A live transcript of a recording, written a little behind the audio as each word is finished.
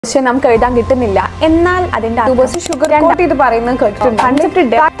പക്ഷെ നമുക്ക് എഴുതാൻ കിട്ടുന്നില്ല. എന്നാൽ അതിന്റെ ഷുഗർ കോട്ട് ചെയ്ത് പറയുന്നത് കേട്ടിട്ടുണ്ട്. കൺസെപ്റ്റ്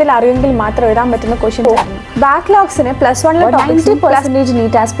ഡെപ്തിൽ അറിയെങ്കിൽ മാത്രം എഴുതാൻ പറ്റുന്ന ക്വസ്റ്റ്യൻസ് ആണ്. ബാക്ക്ലോഗ്സിന് +1 90%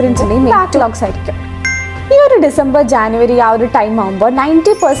 നീറ്റ് ആസ്പിറൻസിന്റെയും ബാക്ക്ലോഗ്സ് ആയിരിക്കും. ഈ ഒരു ഡിസംബർ ജാനുവരി ആ ഒരു ടൈം ആകുമ്പോൾ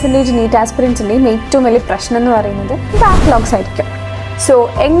 90% നീറ്റ് ആസ്പിറൻസിന്റെയും ഏറ്റവും വലിയ പ്രശ്നം എന്ന് പറയുന്നത് ബാക്ക്ലോഗ്സ് ആയിരിക്കും. സോ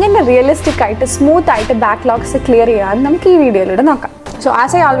എങ്ങനെ റിയലിസ്റ്റിക് ആയിട്ട് സ്മൂത്ത് ആയിട്ട് ബാക്ക്ലോഗ്സ് ക്ലിയർ ചെയ്യാമെന്ന് നമുക്ക് ഈ വീഡിയോയിലൂടെ നോക്കാം. So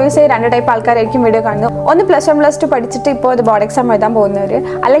as I always say, രണ്ട് ടൈപ്പ് ആൾക്കാരായിരിക്കും വീഡിയോ കാണുന്നത്. ഒന്ന് +1 +2 പഠിച്ചിട്ട് ഇപ്പോൾ അത് ബോർഡ് എക്സാം എഴുതാൻ പോകുന്നവർ,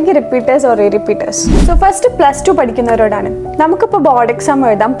 അല്ലെങ്കിൽ repeaters or repeaters. So first +2 പഠിക്കുന്നവരോടാണ്. നമുക്കിപ്പോൾ ബോർഡ് എക്സാം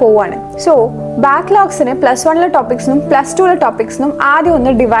എഴുതാൻ പോവാണ്. സോ ബാക്ക്ലോഗ്സിന് +1 ടോപ്പിക്സിനും +2 ടോപ്പിക്സിനും ആദ്യം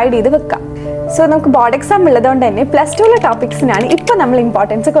ഒന്ന് ഡിവൈഡ് ചെയ്ത് വെക്കാം. സോ നമുക്ക് ബോർഡ് എക്സാം ഉള്ളതുകൊണ്ട് തന്നെ +2 ടോപ്പിക്സിനാണ് ഇപ്പോൾ നമ്മൾ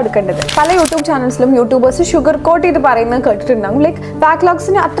ഇമ്പോർട്ടൻസ് കൊടുക്കേണ്ടത്. പല യൂട്യൂബ് ചാനൽസിലും യൂട്യൂബേഴ്സ് ഷുഗർ കോട്ട് ചെയ്ത് പറയുന്നത് കേട്ടിട്ടുണ്ടാകും. ലൈക്ക്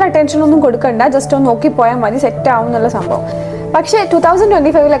ബാക്ക്ലോഗ്സിന് അത്ര അറ്റൻഷൻ ഒന്നും കൊടുക്കണ്ട, ജസ്റ്റ് ഒന്ന് നോക്കിപ്പോയാൽ മതി, സെറ്റ് ആവും എന്നുള്ള സംഭവം. പക്ഷേ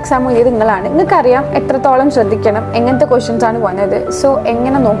 2025 എക്സാം എഴുതിയത് നിങ്ങളാണ്. നിങ്ങൾക്കറിയാം എത്രത്തോളം ശ്രദ്ധിക്കണം, എങ്ങനത്തെ ക്വസ്റ്റ്യൻസ് ആണ് വന്നത്, സോ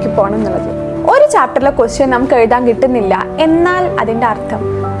എങ്ങനെ നോക്കിപ്പോകണം എന്നുള്ളത്. ഒരു ചാപ്റ്ററിലെ ക്വസ്റ്റ്യൻ നമുക്ക് എഴുതാൻ കിട്ടുന്നില്ല എന്നാൽ അതിൻ്റെ അർത്ഥം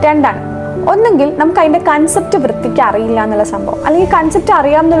രണ്ടാണ്. ഒന്നെങ്കിൽ നമുക്ക് അതിൻ്റെ കൺസെപ്റ്റ് വൃത്തിക്ക് അറിയില്ല എന്നുള്ള സംഭവം, അല്ലെങ്കിൽ കൺസെപ്റ്റ്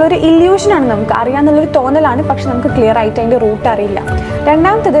അറിയാമെന്നുള്ളൊരു ഇല്യൂഷനാണ്, നമുക്ക് അറിയാമെന്നുള്ളൊരു തോന്നലാണ്, പക്ഷെ നമുക്ക് ക്ലിയർ ആയിട്ട് അതിൻ്റെ റൂട്ട് അറിയില്ല.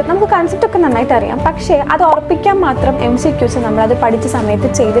 രണ്ടാമത്തത്, നമുക്ക് കൺസെപ്റ്റ് ഒക്കെ നന്നായിട്ട് അറിയാം, പക്ഷേ അത് ഉറപ്പിക്കാൻ മാത്രം MCQs നമ്മളത് പഠിച്ച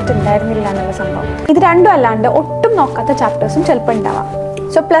സമയത്ത് ചെയ്തിട്ടുണ്ടായിരുന്നില്ല എന്നുള്ള സംഭവം. ഇത് രണ്ടും അല്ലാണ്ട് ഒട്ടും നോക്കാത്ത ചാപ്റ്റേഴ്സും ചിലപ്പോൾ ഉണ്ടാവാം.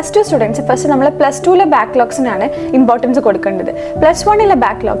 സോ +2 സ്റ്റുഡൻസ് ഫസ്റ്റ് നമ്മൾ +2 ബാക്ക്ലോഗ്സിനാണ് ഇമ്പോർട്ടൻസ് കൊടുക്കേണ്ടത്. +1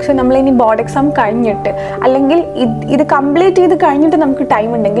 ബാക്ക്ലോഗ്സ് നമ്മൾ ഇനി ബോർഡ് എക്സാം കഴിഞ്ഞിട്ട്, അല്ലെങ്കിൽ ഇത് കംപ്ലീറ്റ് ചെയ്ത് കഴിഞ്ഞിട്ട് നമുക്ക് ടൈം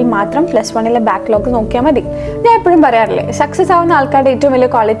ഉണ്ടെങ്കിൽ മാത്രം +1 ബാക്ക്ലോഗ് നോക്കിയാൽ മതി. ഞാൻ എപ്പോഴും പറയാറില്ലേ, സക്സസ് ആവുന്ന ആൾക്കാരുടെ ഏറ്റവും വലിയ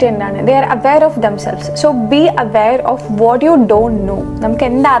ക്വാളിറ്റി എന്താണ്? They are aware of themselves. So be aware of what you don't know. നമുക്ക്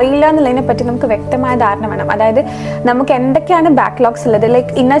എന്തറിയില്ല എന്നുള്ളതിനെ പറ്റി നമുക്ക് വ്യക്തമായ ധാരണ വേണം. അതായത് നമുക്ക് എന്തൊക്കെയാണ് ബാക്ക്ലോഗ്സ് ഉള്ളത്,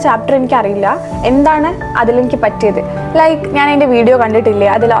 ലൈക്ക് ഇന്ന ചാപ്റ്റർ എനിക്കറിയില്ല, എന്താണ് അതിലെനിക്ക് പറ്റിയത്, ലൈക്ക് ഞാൻ അതിൻ്റെ വീഡിയോ കണ്ടിട്ടില്ല,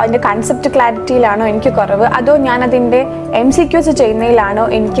 അതിൻ്റെ കൺസെപ്റ്റ് ക്ലാരിറ്റിയിലാണോ എനിക്ക് കുറവ്, അതോ ഞാൻ അതിൻ്റെ MCQs ചെയ്യുന്നതിലാണോ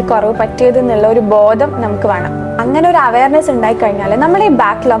എനിക്ക് കുറവ് പറ്റിയത് എന്നുള്ള ഒരു ബോധം നമുക്ക് വേണം. അങ്ങനെ ഒരു അവയർനെസ് ഉണ്ടായിക്കഴിഞ്ഞാൽ നമ്മൾ ഈ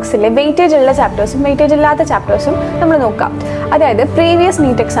ബാക്ക്ലോഗ്സിലെ വെയിറ്റേജ് ഉള്ള ചാപ്റ്റേഴ്സും വെയിറ്റേജ് ഇല്ലാത്ത ചാപ്റ്റേഴ്സും നമ്മൾ നോക്കാം. അതായത് പ്രീവിയസ്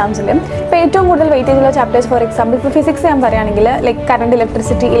നീറ്റ് എക്സാംസിലും ഇപ്പോൾ ഏറ്റവും കൂടുതൽ വെയിറ്റേജ് ഉള്ള ചാപ്റ്റേഴ്സ്, ഫോർ എക്സാമ്പിൾ ഇപ്പോൾ ഫിസിക്സ് ഞാൻ പറയുകയാണെങ്കിൽ like current,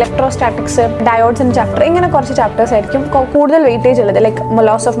 electricity, electrostatics, ഡയോഡ്സിൻ്റെ chapter, ഇങ്ങനെ കുറച്ച് ചാപ്റ്റേഴ്സ് ആയിരിക്കും കൂടുതൽ വെയിറ്റേജ് ഉള്ളത്, ലൈക്ക്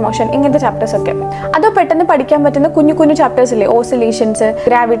ലോസ് ഓഫ് മോഷൻ, ഇങ്ങനത്തെ ചാപ്റ്റേഴ്സ് ഒക്കെ. അതോ പെട്ടെന്ന് പഠിക്കാൻ പറ്റുന്ന കുഞ്ഞു കുഞ്ഞു ചാപ്റ്റേഴ്സ് ഇല്ലേ, ഓസിലേഷൻസ്,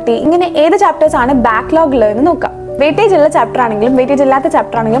 ഗ്രാവിറ്റി, ഇങ്ങനെ ഏത് ചാപ്റ്റേഴ്സ് ആണ് ബാക്ക്ലോഗ് ഉള്ളതെന്ന് നോക്കാം. വെയിറ്റേജ് ഉള്ള ചാപ്റ്റർ ആണെങ്കിലും വെയിറ്റേജ് ഇല്ലാത്ത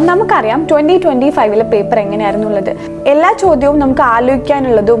ചാപ്റ്റർ ആണെങ്കിലും നമുക്കറിയാം 2025 പേപ്പർ എങ്ങനെയായിരുന്നു ഉള്ളത്. എല്ലാ ചോദ്യവും നമുക്ക്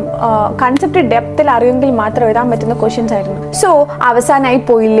ആലോചിക്കാനുള്ളതും കൺസെപ്റ്റ് ഡെപ്തിൽ അറിയുമെങ്കിൽ മാത്രം എഴുതാൻ പറ്റുന്ന ക്വസ്റ്റ്യൻസ് ആയിരുന്നു. സോ അവസാനമായി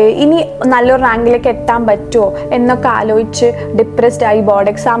പോയില്ലേ, ഇനി നല്ലൊരു റാങ്കിലേക്ക് എത്താൻ പറ്റുമോ എന്നൊക്കെ ആലോചിച്ച് ഡിപ്രസ്ഡ് ആയി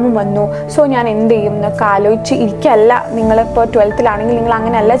ബോർഡ് എക്സാമും വന്നു. സോ ഞാൻ എന്ത് ചെയ്യും എന്നൊക്കെ ആലോചിച്ച് ഇരിക്കല്ല. നിങ്ങളിപ്പോൾ 12th നിങ്ങൾ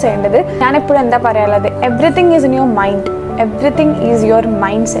അങ്ങനെയല്ല ചെയ്യേണ്ടത്. ഞാൻ എപ്പോഴും എന്താ പറയാനുള്ളത്, everything is in your mind, everything is your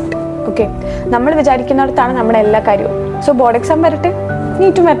mind set. Okay, നമ്മൾ വിചാരിക്കുന്നിടത്താണ് നമ്മുടെ എല്ലാ കാര്യവും. സോ ബോർഡ് എക്സാം വരട്ടെ,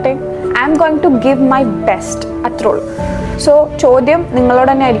 നീറ്റും വരട്ടെ, I am going to give my best, അത്രേ ഉള്ളൂ. സോ ചോദ്യം നിങ്ങളോട്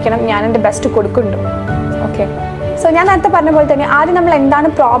തന്നെ ആയിരിക്കണം, ഞാൻ എൻ്റെ ബെസ്റ്റ് കൊടുക്കുന്നുണ്ട്. ഓക്കെ, സോ ഞാൻ നേരത്തെ പറഞ്ഞ പോലെ തന്നെ ആദ്യം നമ്മൾ എന്താണ്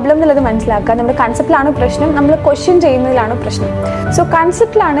പ്രോബ്ലം എന്നുള്ളത് മനസ്സിലാക്കുക. നമ്മുടെ കൺസെപ്റ്റിലാണ് പ്രശ്നം, നമ്മൾ ക്വസ്റ്റ്യൻ ചെയ്യുന്നതിലാണ് പ്രശ്നം. സോ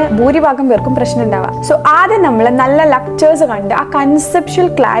കൺസെപ്റ്റിലാണ് ഭൂരിഭാഗം പേർക്കും പ്രശ്നം ഉണ്ടാവുക. സോ ആദ്യം നമ്മൾ നല്ല ലെക്ചേഴ്സ് കണ്ട് ആ കൺസെപ്ച്വൽ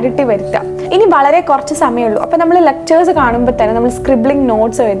ക്ലാരിറ്റി വരുത്തുക. ഇനി വളരെ കുറച്ച് സമയമുള്ളൂ. അപ്പോൾ നമ്മൾ ലെക്ചേഴ്സ് കാണുമ്പോൾ തന്നെ നമ്മൾ സ്ക്രിബ്ലിംഗ്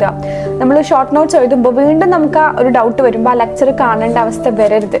നോട്ട്സ് എഴുതുക. നമ്മൾ ഷോർട്ട് നോട്ട്സ് എഴുതുമ്പോൾ വീണ്ടും നമുക്ക് ആ ഒരു ഡൗട്ട് വരുമ്പോൾ ആ ലെക്ചർ കാണേണ്ട അവസ്ഥ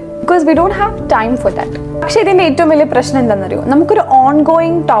വരരുത്. Because we don't have time for that. പക്ഷേ ഇതിൻ്റെ ഏറ്റവും വലിയ പ്രശ്നം എന്താണെന്നറിയോ, നമുക്കൊരു ഓൺ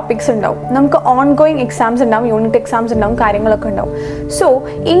ഗോയിങ് ടോപ്പിക്സ് ഉണ്ടാവും, നമുക്ക് ഓൺ ഗോയിങ് എക്സാംസ് ഉണ്ടാവും, യൂണിറ്റ് എക്സാംസ് ഉണ്ടാവും, കാര്യങ്ങളൊക്കെ ഉണ്ടാവും. സോ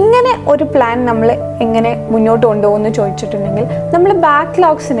ഇങ്ങനെ ഒരു പ്ലാൻ നമ്മൾ എങ്ങനെ മുന്നോട്ട് കൊണ്ടുപോകുമെന്ന് ചോദിച്ചിട്ടുണ്ടെങ്കിൽ നമ്മൾ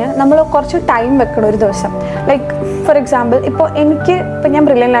ബാക്ക്ലോഗ്സിന് നമ്മൾ കുറച്ച് ടൈം വെക്കണം ഒരു ദിവസം. ലൈക്ക് ഫോർ എക്സാമ്പിൾ ഇപ്പോൾ ഞാൻ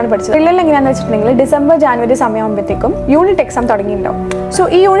ബ്രില്യനിലാണ് പഠിച്ചത്. ബ്രില്യനിൽ എങ്ങനെയാണെന്ന് വെച്ചിട്ടുണ്ടെങ്കിൽ December January സമയമാകുമ്പോഴത്തേക്കും unit exam തുടങ്ങിയിട്ടുണ്ടാവും. So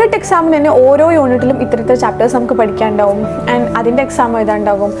ഈ യൂണിറ്റ് എക്സാമിന് തന്നെ ഓരോ യൂണിറ്റിലും ഇത്തരത്തിൽ ചാപ്റ്റേഴ്സ് നമുക്ക് പഠിക്കാനുണ്ടാവും ആൻഡ് അതിൻ്റെ എക്സാം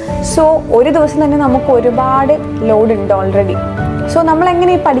എഴുതാനുണ്ടാവും. സോ ഒരു ദിവസം തന്നെ നമുക്ക് ഒരുപാട് ലോഡ് ഉണ്ട് ഓൾറെഡി. സോ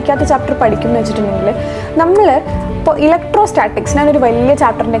നമ്മളെങ്ങനെ ഈ പഠിക്കാത്ത ചാപ്റ്റർ പഠിക്കും എന്ന് വെച്ചിട്ടുണ്ടെങ്കിൽ നമ്മൾ ഇപ്പോൾ ഇലക്ട്രോസ്റ്റാറ്റിക്സ്, ഞാനൊരു വലിയ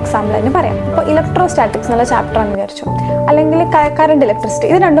ചാപ്റ്ററിൻ്റെ എക്സാമ്പിൾ തന്നെ പറയാം. ഇപ്പോൾ ഇലക്ട്രോസ്റ്റാറ്റിക്സ് എന്നുള്ള ചാപ്റ്ററാണെന്ന് വിചാരിച്ചു, അല്ലെങ്കിൽ കറണ്ട്, ഇലക്ട്രിസിറ്റി,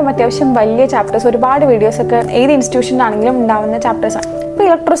 ഇത് രണ്ടും അത്യാവശ്യം വലിയ ചാപ്റ്റേഴ്സ്, ഒരുപാട് വീഡിയോസൊക്കെ ഏത് ഇൻസ്റ്റിറ്റ്യൂഷനിലാണെങ്കിലും ഉണ്ടാവുന്ന ചാപ്റ്റേഴ്സാണ്. ഇപ്പോൾ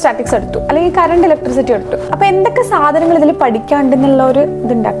ഇലക്ട്രോസ്റ്റാറ്റിക്സ് എടുത്തു, അല്ലെങ്കിൽ കറണ്ട്, ഇലക്ട്രിസിറ്റി എടുത്തു. അപ്പോൾ എന്തൊക്കെ സാധനങ്ങൾ ഇതിൽ പഠിക്കാണ്ടെന്നുള്ള ഒരു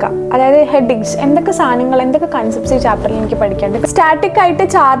ഇതുണ്ടാക്കാം. അതായത് ഹെഡിങ്സ്, എന്തൊക്കെ സാധനങ്ങൾ, എന്തൊക്കെ കൺസെപ്റ്റ്സ് ഈ ചാപ്റ്ററിൽ എനിക്ക് പഠിക്കാണ്ട്. സ്റ്റാറ്റിക് ആയിട്ട്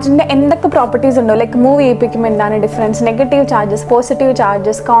ചാർജിൻ്റെ എന്തൊക്കെ പ്രോപ്പർട്ടീസ് ഉണ്ടോ, ലൈക്ക് മൂവ് ചെയ്യിപ്പിക്കുമ്പോൾ എന്താണ് difference, negative charges, positive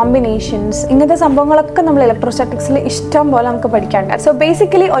charges, combinations, ഇങ്ങനത്തെ സംഭവങ്ങളൊക്കെ നമ്മൾ ഇലക്ട്രോസ്റ്റാറ്റിക്സിൽ ഇഷ്ടം പോലെ നമുക്ക് പഠിക്കാണ്ട്. സോ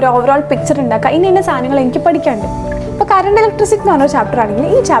ബേസിക്കലി ഒരു ഓവറോൾ പിക്ചർ ഉണ്ടാക്കുക, ഇന്ന സാധനങ്ങൾ എനിക്ക് പഠിക്കാണ്ട്. ഇപ്പോൾ കറണ്ട് ഇലക്ട്രിസിറ്റി എന്ന് പറഞ്ഞ ചാപ്റ്റർ ആണെങ്കിൽ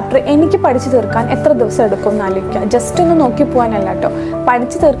ഈ ചാപ്റ്റർ എനിക്ക് പഠിച്ചു തീർക്കാൻ എത്ര ദിവസം എടുക്കും എന്ന് ആലോചിക്കുക. ജസ്റ്റ് ഒന്ന് നോക്കി പോകാനല്ല കേട്ടോ,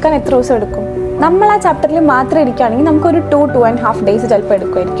 പഠിച്ചു തീർക്കാൻ എത്ര ദിവസം എടുക്കും. നമ്മൾ ആ ചാപ്റ്ററിൽ മാത്രം ഇരിക്കുകയാണെങ്കിൽ നമുക്കൊരു 2-2.5 days ചിലപ്പോൾ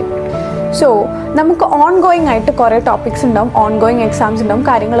എടുക്കുമായിരിക്കും. സോ നമുക്ക് ഓൺ ഗോയിങ് ആയിട്ട് കുറേ ടോപ്പിക്സ് ഉണ്ടാവും, ഓൺ ഗോയിങ് എക്സാംസ് ഉണ്ടാവും,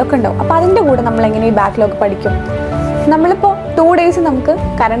 കാര്യങ്ങളൊക്കെ ഉണ്ടാവും. അപ്പോൾ അതിൻ്റെ കൂടെ നമ്മൾ എങ്ങനെ ഈ ബാക്ക്ലോഗ് പഠിക്കും? നമ്മളിപ്പോൾ 2 days നമുക്ക്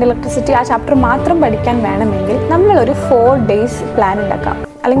കറണ്ട് ഇലക്ട്രിസിറ്റി ആ ചാപ്റ്റർ മാത്രം പഠിക്കാൻ വേണമെങ്കിൽ നമ്മളൊരു 4 days പ്ലാൻ ഉണ്ടാക്കാം,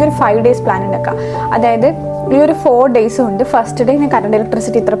 അല്ലെങ്കിൽ ഒരു 5 days പ്ലാൻ ഉണ്ടാക്കാം. അതായത് ഈ ഒരു 4 days കൊണ്ട് ഫസ്റ്റ് ഡേ ഞാൻ കറണ്ട്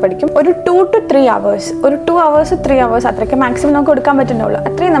ഇലക്ട്രിസിറ്റി ഇത്ര പഠിക്കും, ഒരു 2 to 3 hours, ഒരു 2 hours 3 hours അത്രയ്ക്ക് മാക്സിമം നമുക്ക് കൊടുക്കാൻ പറ്റുന്നുള്ളൂ,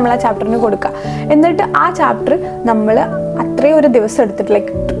 അത്രയും നമ്മൾ ആ ചാപ്റ്ററിന് കൊടുക്കുക. എന്നിട്ട് ആ ചാപ്റ്റർ നമ്മൾ അത്രയും ഒരു ദിവസം എടുത്തിട്ട്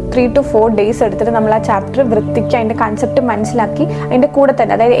ലൈക്ക് 3 to 4 days എടുത്തിട്ട് നമ്മൾ ആ ചാപ്റ്റർ വൃത്തിക്ക് അതിൻ്റെ കൺസെപ്റ്റ് മനസ്സിലാക്കി അതിൻ്റെ കൂടെ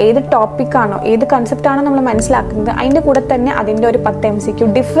തന്നെ, അതായത് ഏത് ടോപ്പിക്കാണോ ഏത് കൺസെപ്റ്റാണോ നമ്മൾ മനസ്സിലാക്കുന്നത് അതിൻ്റെ കൂടെ തന്നെ അതിൻ്റെ ഒരു 10 MCQ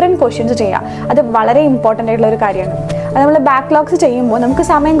ഡിഫറെൻറ്റ് ക്വസ്റ്റ്യൻസ് ചെയ്യുക. അത് വളരെ ഇമ്പോർട്ടൻ്റ് ആയിട്ടുള്ള ഒരു കാര്യമാണ്. അത് നമ്മൾ ബാക്ക്ലോഗ്സ് ചെയ്യുമ്പോൾ നമുക്ക്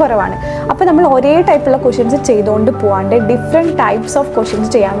സമയം കുറവാണ്. അപ്പോൾ നമ്മൾ ഒരേ ടൈപ്പുള്ള ക്വസ്റ്റ്യൻസ് ചെയ്തുകൊണ്ട് പോകാണ്ട് ഡിഫറെൻറ്റ് ടൈപ്സ് ഓഫ്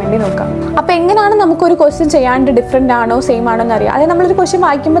ക്വസ്റ്റ്യൻസ് ചെയ്യാൻ വേണ്ടി നോക്കാം. അപ്പോൾ എങ്ങനെയാണ് നമുക്കൊരു ക്വസ്റ്റ്യൻ ചെയ്യാണ്ട് ഡിഫറെൻ്റ് ആണോ സെയിം ആണോ എന്ന് അറിയാം. അതായത് നമ്മളൊരു ക്വസ്റ്റ്യൻ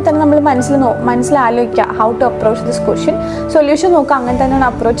വായിക്കുമ്പോൾ തന്നെ നമ്മൾ മനസ്സിലാലോചിക്കുക how to approach this question, solution നോക്കുക, അങ്ങനെ തന്നെയാണ്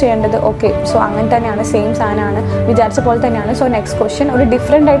അപ്രോച്ച് ചെയ്യേണ്ടത്. ഓക്കെ, സോ അങ്ങനെ തന്നെയാണ്, സെയിം സാധനമാണ്, വിചാരിച്ച പോലെ തന്നെയാണ്. സോ നെക്സ്റ്റ് ക്വസ്റ്റ്യൻ ഒരു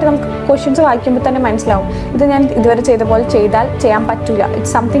ഡിഫറെൻ്റ് ആയിട്ട് നമുക്ക് ക്വസ്റ്റ്യൻസ് വായിക്കുമ്പോൾ തന്നെ മനസ്സിലാവും, ഇത് ഞാൻ ഇതുവരെ ചെയ്ത പോലെ ചെയ്താൽ ചെയ്യാൻ പറ്റില്ല,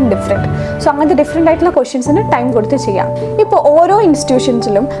 ഇറ്റ്സ് സംതിങ് ഡിഫറെൻറ്റ്. സോ അങ്ങനത്തെ ഡിഫറെൻ്റ് ആയിട്ടുള്ള ക്വസ്റ്റ്യൻസിന് ടൈം കൊടുത്ത് ചെയ്യാം. ഇപ്പോൾ ഓരോ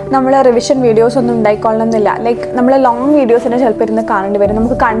ഇൻസ്റ്റിറ്റ്യൂഷൻസിലും നമ്മൾ റിവിഷൻ വീഡിയോസ് ഒന്നും ഉണ്ടായിക്കൊള്ളണമെന്നില്ല. ലൈക്ക് നമ്മൾ ലോങ് വീഡിയോസ് തന്നെ ചിലപ്പോൾ ഇരുന്ന് കാണേണ്ടി വരും.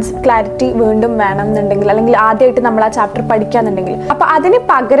 നമുക്ക് കൺസെപ്റ്റ് ക്ലാരിറ്റി വീണ്ടും വേണം എന്നുണ്ടെങ്കിൽ, അല്ലെങ്കിൽ ആദ്യമായിട്ട് നമ്മൾ ആ ചാപ്റ്റർ പഠിക്കാന്നുണ്ടെങ്കിൽ, അപ്പോൾ അതിന്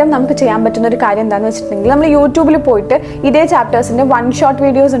പകരം നമുക്ക് ചെയ്യാൻ പറ്റുന്ന ഒരു കാര്യം എന്താണെന്ന് വെച്ചിട്ടുണ്ടെങ്കിൽ നമ്മൾ യൂട്യൂബിൽ പോയിട്ട് ഇതേ ചാപ്റ്റേഴ്സിൻ്റെ 1 shot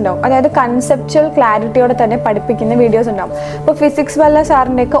വീഡിയോസ് ഉണ്ടാവും. അതായത് കൺസെപ്ച്വൽ ക്ലാരിറ്റിയോടെ തന്നെ പഠിപ്പിക്കുന്ന വീഡിയോസ് ഉണ്ടാവും. ഇപ്പോൾ ഫിസിക്സ് വല്ല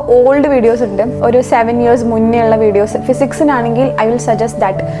സാറിൻ്റെയൊക്കെ ഓൾഡ് വീഡിയോസ് ഉണ്ട്, ഒരു 7 years മുന്നേ ഉള്ള videos. ഫിസിക്സിനാണെങ്കിൽ I will suggest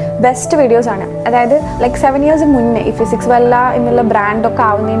that best videos ആണ്. അതായത് ലൈക്ക് 7 years മുന്നേ ഈ ഫിസിക്സ് വല്ല എന്നുള്ള ബ്രാൻഡൊക്കെ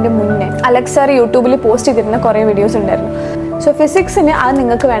ആവുന്നതിൻ്റെ മുന്നേ അലക്സ് സാർ യൂട്യൂബിൽ പോസ്റ്റ് ചെയ്തിരുന്ന കുറേ വീഡിയോസ് ഉണ്ടായിരുന്നു. സോ ഫിസിക്സിന് അത്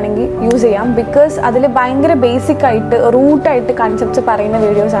നിങ്ങൾക്ക് വേണമെങ്കിൽ യൂസ് ചെയ്യാം, ബിക്കോസ് അതിൽ ഭയങ്കര ബേസിക് ആയിട്ട് റൂട്ടായിട്ട് കൺസെപ്റ്റ്സ് പറയുന്ന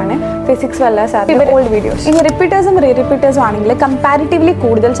വീഡിയോസ് ആണ് ഫിസിക്സ് വല്ല സാർ ഓൾഡ് വീഡിയോസ്. ഇനി റിപ്പീറ്റേഴ്സും റിപ്പീറ്റേഴ്സും ആണെങ്കിൽ കമ്പാരിറ്റീവ്ലി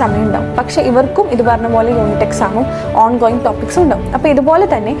കൂടുതൽ സമയം ഉണ്ടാവും, പക്ഷേ ഇവർക്കും ഇത് പറഞ്ഞ പോലെ യൂണിറ്റ് എക്സാമും ഓൺ ഗോയിങ് ടോപ്പിക്സും ഉണ്ടാവും. അപ്പോൾ ഇതുപോലെ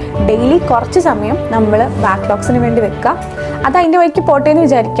തന്നെ ഡെയിലി കുറച്ച് സമയം നമ്മൾ ബാക്ക്ലോഗ്സിന് വേണ്ടി വെക്കുക. അത് അതിൻ്റെ വഴിക്ക് പോട്ടെ എന്ന്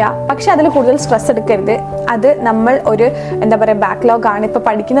വിചാരിക്കുക, പക്ഷേ അതിൽ കൂടുതൽ സ്ട്രെസ് എടുക്കരുത്. അത് നമ്മൾ ഒരു എന്താ പറയുക ബാക്ക്ലോഗ് ആണ്, ഇപ്പോൾ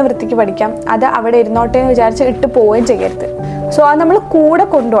പഠിക്കുന്ന വൃത്തിക്ക് പഠിക്കാം, അത് അവിടെ ഇരുന്നോട്ടെ എന്ന് വിചാരിച്ച് ഇട്ട് പോവുകയും ചെയ്യരുത്. സോ അത് നമ്മൾ കൂടെ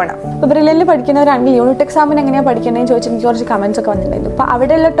കൊണ്ടുപോകണം. ഇപ്പോൾ ബ്രില്യൻറ്റിൽ പഠിക്കുന്നവരാണെങ്കിൽ യൂണിറ്റ് എക്സാമിന് എങ്ങനെയാണ് പഠിക്കേണ്ടതെന്ന് ചോദിച്ചാൽ എനിക്ക് കുറച്ച് കമൻസ് ഒക്കെ വന്നിട്ടുണ്ടായിരുന്നു. അപ്പോൾ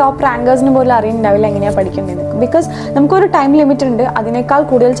അവിടെയുള്ള ടോപ്പ് റാങ്കേഴ്സിന് പോലും അറിയുന്നുണ്ടാവില്ല എങ്ങനെയാണ് പഠിക്കേണ്ടത്, ബിക്കോസ് നമുക്കൊരു ടൈം ലിമിറ്റ് ഉണ്ട്, അതിനേക്കാൾ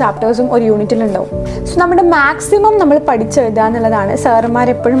കൂടുതൽ ചാപ്റ്റേഴ്സും ഒരു യൂണിറ്റിലുണ്ടാവും. സോ നമ്മുടെ മാക്സിമം നമ്മൾ പഠിച്ചെഴുതുക എന്നുള്ളതാണ് സാറുമാർ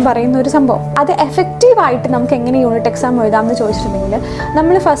എപ്പോഴും പറയുന്ന ഒരു സംഭവം. അത് എഫക്റ്റീവായിട്ട് നമുക്ക് എങ്ങനെ യൂണിറ്റ് എക്സാം എഴുതാമെന്ന് ചോദിച്ചിട്ടുണ്ടെങ്കിൽ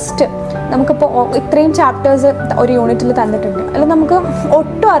നമ്മൾ ഫസ്റ്റ് നമുക്കിപ്പോൾ ഇത്രയും ചാപ്റ്റേഴ്സ് ഒരു യൂണിറ്റിൽ തന്നിട്ടുണ്ട്, അല്ലെങ്കിൽ നമുക്ക്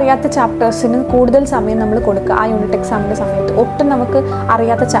ഒട്ടും അറിയാത്ത ചാപ്റ്റേഴ്സിന് കൂടുതൽ സമയം നമ്മൾ കൊടുക്കുക. ആ യൂണിറ്റ് എക്സാമിൻ്റെ സമയത്ത് ഒട്ടും നമുക്ക്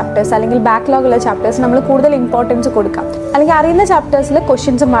അറിയാത്ത ചാപ്റ്റേഴ്സ് അല്ലെങ്കിൽ ബാക്ക്ലോഗുള്ള ചാപ്റ്റേഴ്സ് നമ്മൾ കൂടുതൽ ഇമ്പോർട്ടൻസ് കൊടുക്കാം. അല്ലെങ്കിൽ അറിയുന്ന ചാപ്റ്റേഴ്സിൽ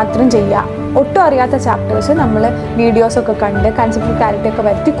ക്വസ്റ്റ്യൻസ് മാത്രം ചെയ്യുക. ഒട്ടും അറിയാത്ത ചാപ്റ്റേഴ്സ് നമ്മൾ വീഡിയോസൊക്കെ കണ്ട് കൺസെപ്റ്റ് ക്ലാരിറ്റി ഒക്കെ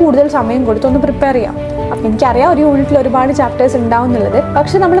വരുത്തി കൂടുതൽ സമയം കൊടുത്ത് ഒന്ന് പ്രിപ്പയർ ചെയ്യാം. അപ്പം എനിക്കറിയാം ഒരു യൂണിറ്റിൽ ഒരുപാട് ചാപ്റ്റേഴ്സ് ഉണ്ടാവും എന്നുള്ളത്,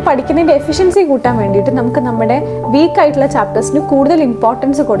 പക്ഷെ നമ്മൾ പഠിക്കുന്നതിൻ്റെ എഫിഷ്യൻസി കൂട്ടാൻ വേണ്ടിയിട്ട് നമുക്ക് നമ്മുടെ വീക്ക് ആയിട്ടുള്ള ചാപ്റ്റേഴ്സിന് കൂടുതൽ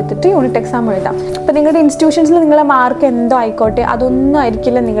ഇമ്പോർട്ടൻസ് കൊടുത്തിട്ട് യൂണിറ്റ് എക്സാം എഴുതാം. അപ്പോൾ നിങ്ങളുടെ ഇൻസ്റ്റിറ്റ്യൂഷൻസിൽ നിങ്ങളുടെ മാർക്ക് എന്തോ ആയിക്കോട്ടെ, അതൊന്നും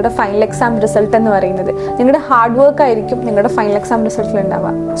ആയിരിക്കില്ല നിങ്ങളുടെ ഫൈനൽ എക്സാം റിസൾട്ട് എന്ന് പറയുന്നത്. നിങ്ങളുടെ ഹാർഡ് വർക്ക് ആയിരിക്കും നിങ്ങളുടെ ഫൈനൽ എക്സാം റിസൾട്ടിൽ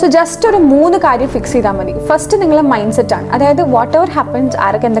ഉണ്ടാവുക. സോ ജസ്റ്റ് ഒരു 3 കാര്യം ഫിക്സ് ചെയ്താൽ മതി. ഫസ്റ്റ് നിങ്ങളുടെ മൈൻഡ് സെറ്റ് ആണ്, അതായത് വാട്ട് എവർ ഹാപ്പൻസ്,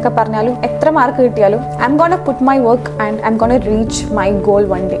 ആരൊക്കെ എന്തൊക്കെ പറഞ്ഞാലും എത്ര മാർക്ക് കിട്ടിയാലും I M gonna put my work and I M gonna reach my goal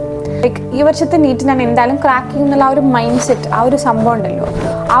one day. Like ഈ വർഷത്തെ നീറ്റ് ഞാൻ എന്തായാലും ക്രാക്ക് ചെയ്യുന്നുള്ള ആ ഒരു മൈൻഡ് സെറ്റ്, ആ ഒരു സംഭവം ഉണ്ടല്ലോ,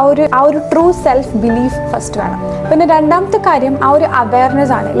 ആ ഒരു ട്രൂ സെൽഫ് ബിലീഫ് ഫസ്റ്റ് വേണം. പിന്നെ രണ്ടാമത്തെ കാര്യം ആ ഒരു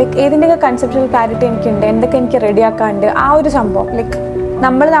അവയർനെസ് ആണ്. ലൈക്ക് ഏതിൻ്റെയൊക്കെ കൺസെപ്റ്റുവൽ ക്ലാരിറ്റി എനിക്കുണ്ട്, എന്തൊക്കെ എനിക്ക് റെഡിയാക്കാനുണ്ട്, ആ ഒരു സംഭവം. ലൈക്ക്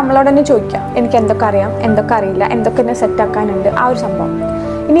നമ്മളോട് തന്നെ ചോദിക്കാം എനിക്ക് എന്തൊക്കെ അറിയാം, എന്തൊക്കെ അറിയില്ല, എന്തൊക്കെ എന്നെ സെറ്റാക്കാനുണ്ട്, ആ ഒരു സംഭവം.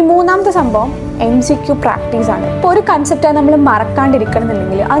 ഇനി മൂന്നാമത്തെ സംഭവം MCQ പ്രാക്ടീസ് ആണ്. ഇപ്പോൾ ഒരു കൺസെപ്റ്റ് നമ്മൾ മറക്കാണ്ടിരിക്കണം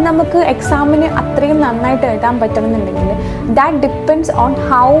എന്നുണ്ടെങ്കിൽ, അത് നമുക്ക് എക്സാമിന് അത്രയും നന്നായിട്ട് എഴുതാൻ പറ്റണമെന്നുണ്ടെങ്കിൽ that depends on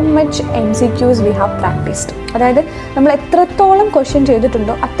how much MCQs we have practised. അതായത് നമ്മൾ എത്രത്തോളം ക്വസ്റ്റ്യൻ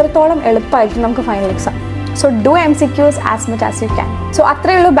ചെയ്തിട്ടുണ്ടോ അത്രത്തോളം എളുപ്പമായിരിക്കും നമുക്ക് final exam. So do MCQs as much as you can. So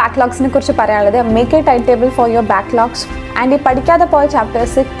അത്രയേ ഉള്ളൂ ബാക്ക്ലോഗ്സിനെ കുറിച്ച് പറയാനുള്ളത്. Make A time table for your backlogs and ഈ പഠിക്കാതെ പോയ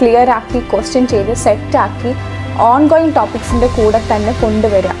ചാപ്റ്റേഴ്സ് ക്ലിയർ ആക്കി ക്വസ്റ്റ്യൻ ചെയ്ത് സെറ്റാക്കി ഓൺ ഗോയിങ് ടോപ്പിക്സിൻ്റെ കൂടെ തന്നെ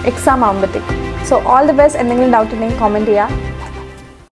കൊണ്ടുവരിക എക്സാം ആകുമ്പോഴത്തേക്കും. So all the best. എന്തെങ്കിലും ഡൗട്ട് ഉണ്ടെങ്കിൽ കമൻറ്റ് ചെയ്യുക.